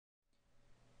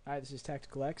Hi, this is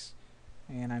Tactical X,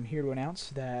 and I'm here to announce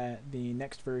that the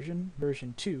next version,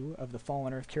 version 2 of the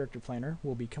Fallen Earth Character Planner,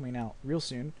 will be coming out real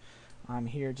soon. I'm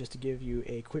here just to give you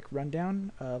a quick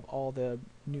rundown of all the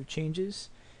new changes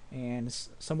and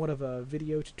somewhat of a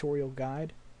video tutorial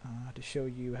guide to show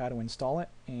you how to install it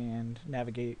and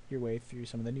navigate your way through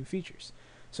some of the new features.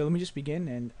 So let me just begin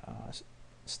and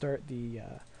start the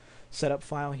setup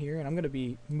file here, and I'm going to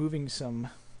be moving some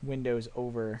windows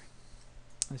over.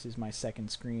 This is my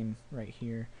second screen right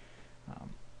here,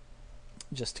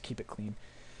 just to keep it clean.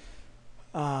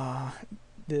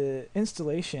 The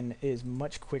installation is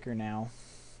much quicker now,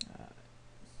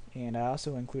 and I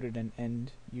also included an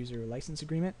end user license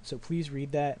agreement, so please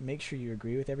read that. Make sure you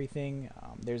agree with everything.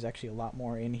 There's actually a lot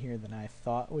more in here than I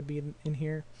thought would be in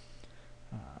here,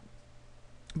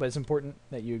 but it's important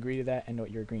that you agree to that and know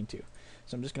what you're agreeing to.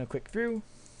 So I'm just going to click through,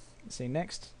 say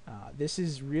next. This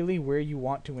is really where you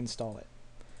want to install it.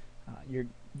 You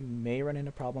may run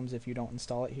into problems if you don't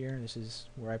install it here. This is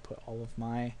where I put all of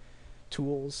my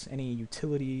tools, any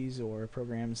utilities or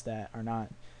programs that are not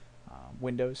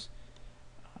Windows.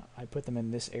 I put them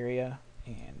in this area,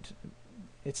 and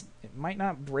it might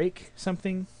not break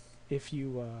something if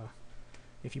you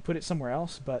put it somewhere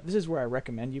else, but this is where I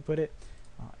recommend you put it.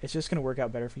 It's just going to work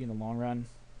out better for you in the long run.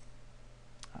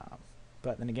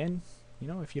 But then again, you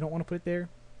know, if you don't want to put it there,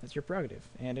 that's your prerogative.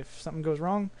 And if something goes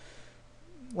wrong,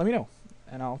 let me know,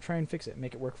 and I'll try and fix it,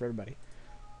 make it work for everybody.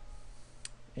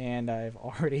 And I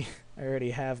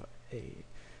already have a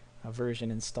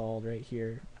version installed right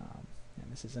here, and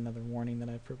this is another warning that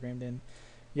I've programmed in.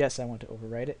 Yes, I want to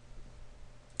overwrite it.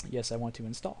 Yes, I want to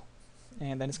install.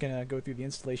 And then it's going to go through the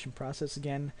installation process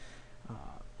again.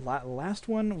 Last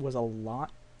one was a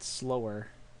lot slower.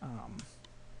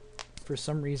 For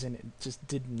some reason, it just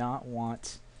did not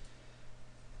want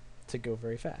to go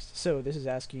very fast. So this is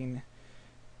asking,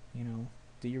 you know,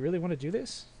 do you really want to do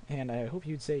this? And I hope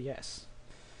you'd say yes.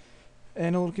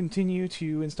 And it'll continue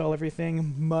to install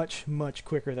everything much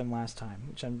quicker than last time,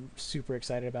 which I'm super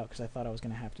excited about because I thought I was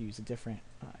going to have to use a different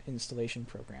installation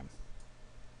program.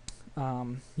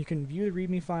 You can view the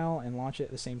README file and launch it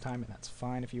at the same time, and that's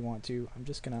fine if you want to. I'm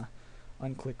just going to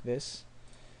unclick this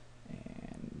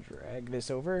and drag this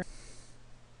over.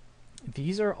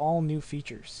 These are all new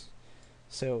features,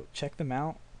 so check them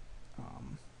out.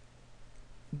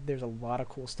 There's a lot of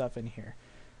cool stuff in here.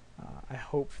 I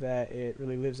hope that it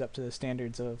really lives up to the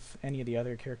standards of any of the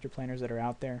other character planners that are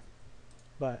out there,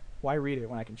 but why read it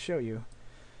when I can show you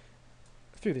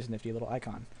through this nifty little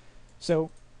icon?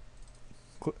 So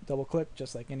double click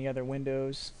just like any other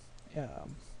Windows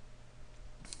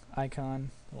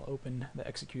icon. Will open the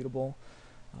executable.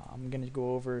 I'm going to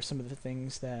go over some of the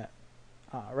things that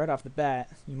right off the bat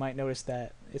you might notice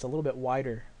that it's a little bit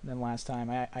wider than last time.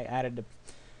 I added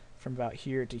from about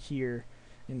here to here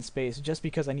in space just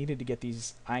because I needed to get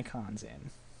these icons in,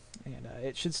 and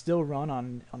it should still run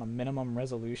on a minimum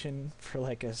resolution for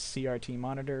like a CRT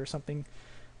monitor or something,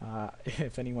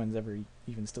 if anyone's ever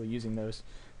even still using those,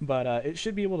 but it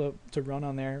should be able to run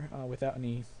on there without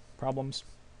any problems.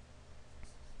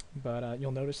 But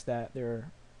you'll notice that the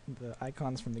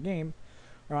icons from the game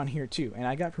are on here too, and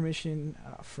I got permission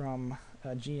from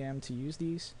GM to use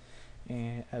these,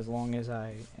 and as long as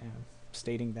I am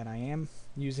stating that I am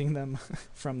using them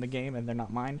from the game and they're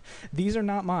not mine. These are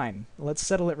not mine. Let's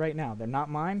settle it right now. They're not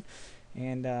mine,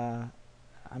 and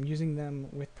I'm using them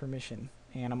with permission,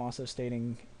 and I'm also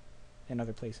stating in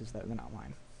other places that they're not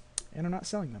mine, and I'm not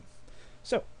selling them.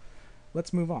 So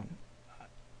let's move on.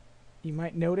 You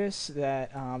might notice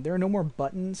that there are no more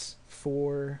buttons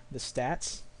for the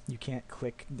stats. You can't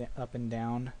click up and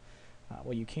down.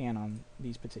 Well, you can on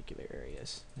these particular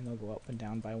areas, and they'll go up and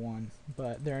down by one,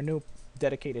 but there are no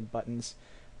dedicated buttons.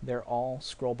 They're all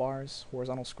scroll bars,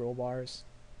 horizontal scroll bars.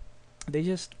 They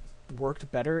just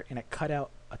worked better, and it cut out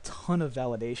a ton of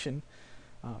validation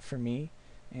for me,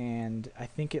 and I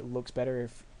think it looks better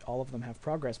if all of them have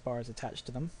progress bars attached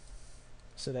to them,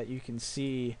 so that you can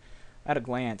see at a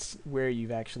glance where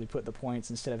you've actually put the points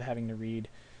instead of having to read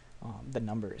the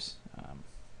numbers.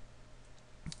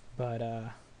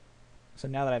 So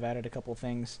now that I've added a couple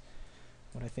things,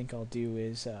 what I think I'll do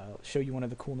is show you one of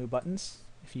the cool new buttons.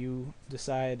 If you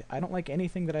decide I don't like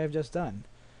anything that I've just done,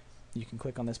 you can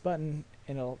click on this button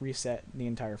and it'll reset the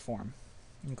entire form,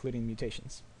 including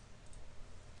mutations.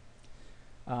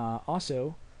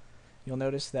 Also, you'll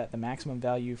notice that the maximum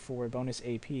value for bonus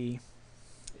AP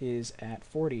is at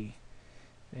 40,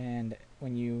 and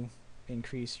when you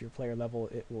increase your player level,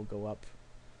 it will go up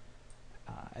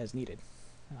as needed.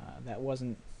 There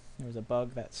was a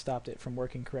bug that stopped it from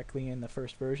working correctly in the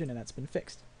first version, and that's been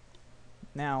fixed.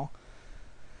 Now,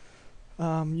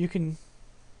 you can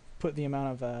put the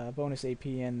amount of bonus AP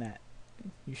in that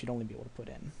you should only be able to put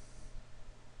in.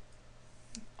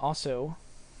 Also,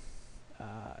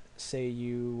 say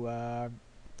you, I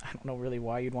don't know really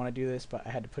why you'd want to do this, but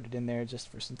I had to put it in there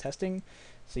just for some testing.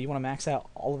 So you want to max out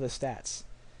all of the stats.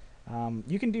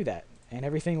 You can do that, and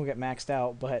everything will get maxed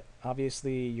out, but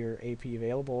obviously your AP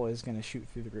available is going to shoot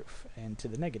through the roof and to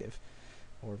the negative,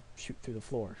 or shoot through the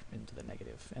floor into the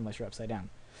negative, unless you're upside down.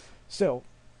 So,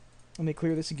 let me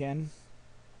clear this again.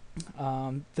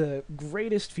 The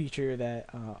greatest feature that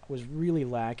was really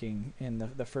lacking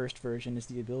in the first version is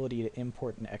the ability to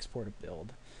import and export a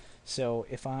build. So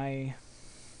if I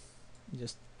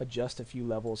just adjust a few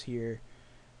levels here,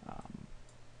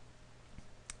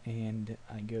 and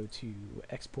I go to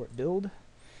export build,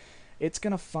 it's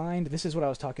going to find, this is what I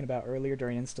was talking about earlier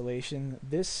during installation,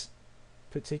 this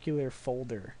particular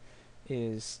folder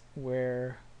is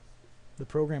where the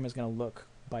program is going to look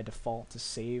by default to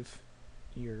save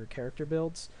your character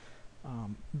builds,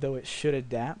 though it should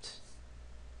adapt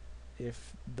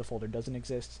if the folder doesn't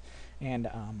exist. And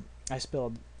I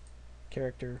spelled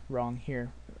character wrong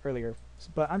here earlier,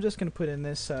 but I'm just going to put in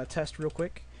this test real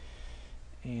quick,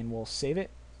 and we'll save it,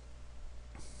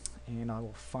 and I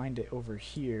will find it over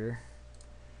here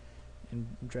and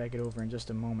drag it over in just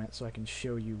a moment so I can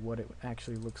show you what it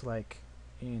actually looks like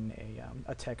in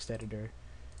a text editor.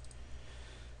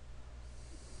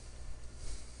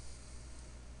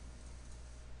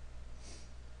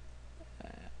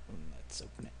 Let's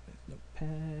open it with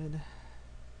Notepad,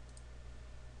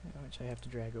 which I have to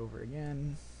drag over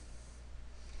again.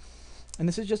 And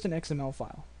this is just an XML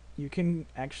file. You can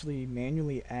actually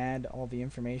manually add all the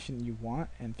information you want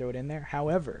and throw it in there.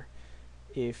 However,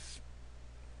 if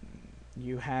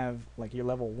you have like your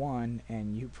level 1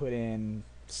 and you put in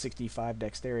 65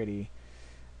 dexterity,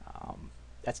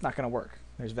 that's not going to work.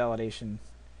 There's validation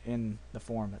in the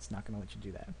form that's not going to let you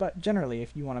do that. But generally,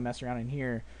 if you want to mess around in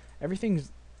here,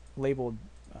 everything's labeled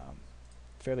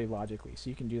fairly logically, so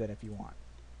you can do that if you want.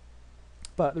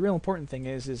 But the real important thing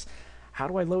is how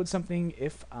do I load something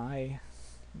if I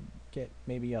get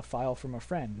maybe a file from a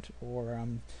friend, or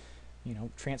you know,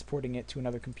 transporting it to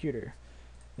another computer?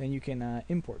 Then you can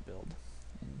import build,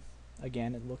 and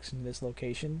again it looks in this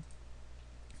location.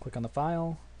 Click on the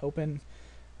file, open,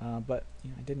 but you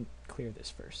know, I didn't clear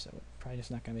this first, so it's probably just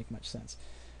not going to make much sense.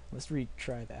 Let's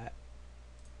retry that,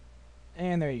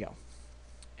 and there you go.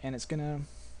 And it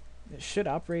should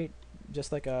operate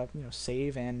just like a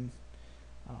save and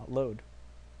load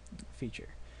feature.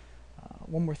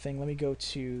 One more thing, let me go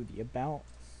to the about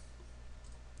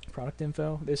product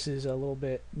info. This is a little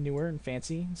bit newer and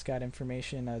fancy. It's got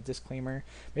information, a disclaimer,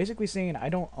 basically saying I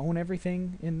don't own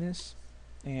everything in this.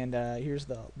 And here's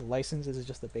the license. This is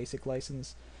just the basic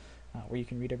license where you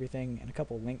can read everything, and a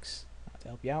couple links to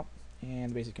help you out, and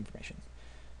the basic information.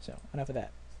 So enough of that.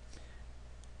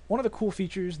 One of the cool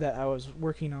features that I was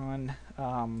working on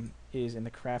is in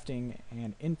the crafting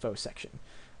and info section.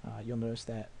 You'll notice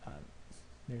that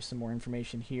there's some more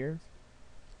information here,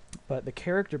 but the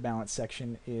character balance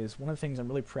section is one of the things I'm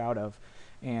really proud of,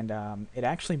 and it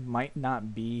actually might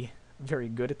not be very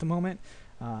good at the moment.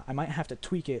 I might have to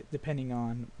tweak it depending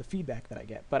on the feedback that I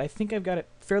get, but I think I've got it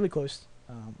fairly close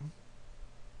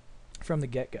from the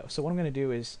get-go. So what I'm going to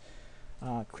do is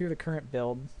clear the current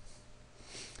build,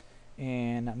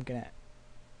 and I'm going to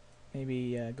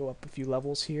maybe go up a few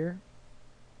levels here.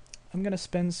 I'm going to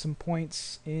spend some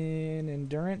points in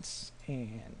endurance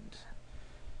and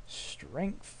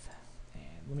strength,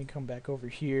 and let me come back over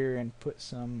here and put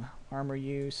some armor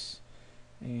use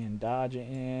and dodge it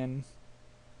in,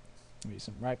 maybe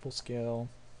some rifle skill,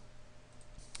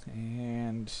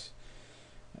 and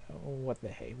what the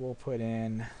hey, we'll put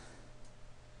in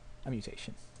a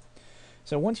mutation.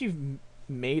 So once you've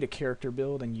made a character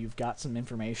build and you've got some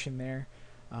information there,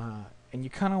 and you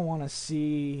kind of want to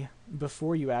see,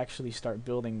 before you actually start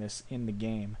building this in the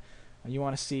game, you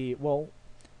want to see, well,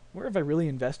 where have I really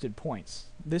invested points?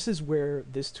 This is where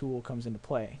this tool comes into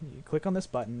play. You click on this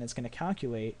button, it's going to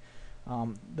calculate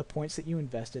the points that you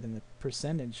invested and the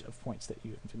percentage of points that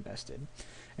you've invested.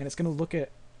 And it's going to look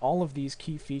at all of these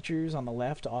key features on the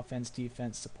left: offense,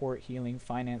 defense, support, healing,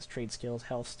 finance, trade skills,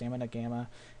 health, stamina, gamma,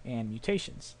 and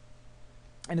mutations.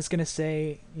 And it's going to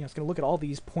say, it's going to look at all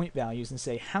these point values and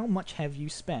say, how much have you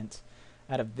spent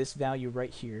out of this value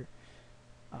right here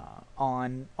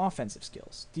on offensive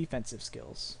skills, defensive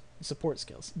skills, support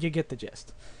skills? You get the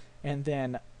gist. And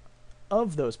then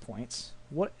of those points,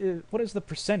 what is the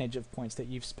percentage of points that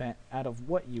you've spent out of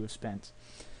what you have spent?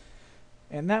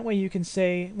 And that way you can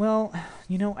say, well,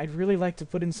 I'd really like to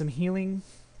put in some healing,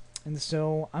 and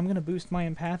so I'm going to boost my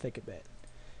empathic a bit.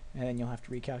 And then you'll have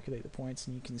to recalculate the points,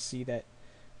 and you can see that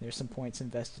There's some points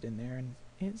invested in there, and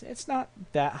it's not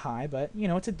that high, but you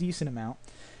know, it's a decent amount.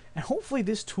 And hopefully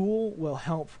this tool will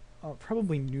help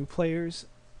probably new players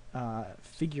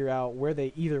figure out where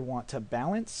they either want to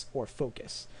balance or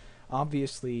focus.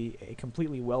 Obviously, a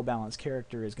completely well-balanced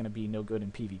character is going to be no good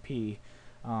in PvP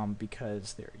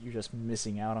because you're just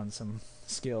missing out on some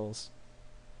skills,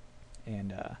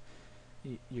 and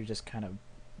you're just kind of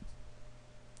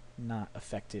not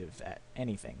effective at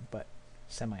anything, but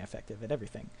semi-effective at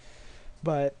everything.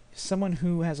 But someone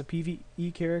who has a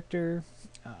PvE character,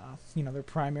 you know, their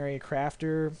primary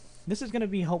crafter, this is going to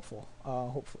be helpful,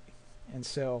 hopefully. And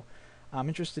so I'm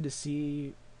interested to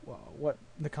see what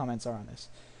the comments are on this.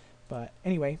 But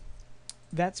anyway,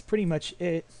 that's pretty much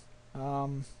it. I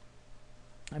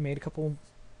made a couple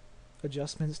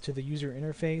adjustments to the user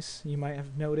interface, you might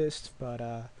have noticed, but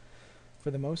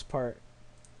for the most part,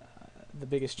 the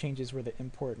biggest changes were the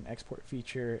import and export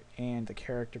feature and the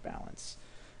character balance,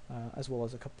 as well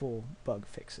as a couple bug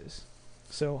fixes.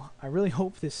 So I really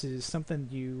hope this is something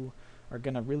you are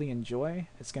going to really enjoy.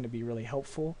 It's going to be really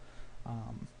helpful.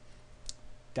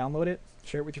 Download it,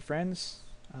 share it with your friends.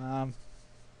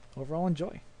 Overall,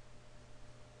 enjoy.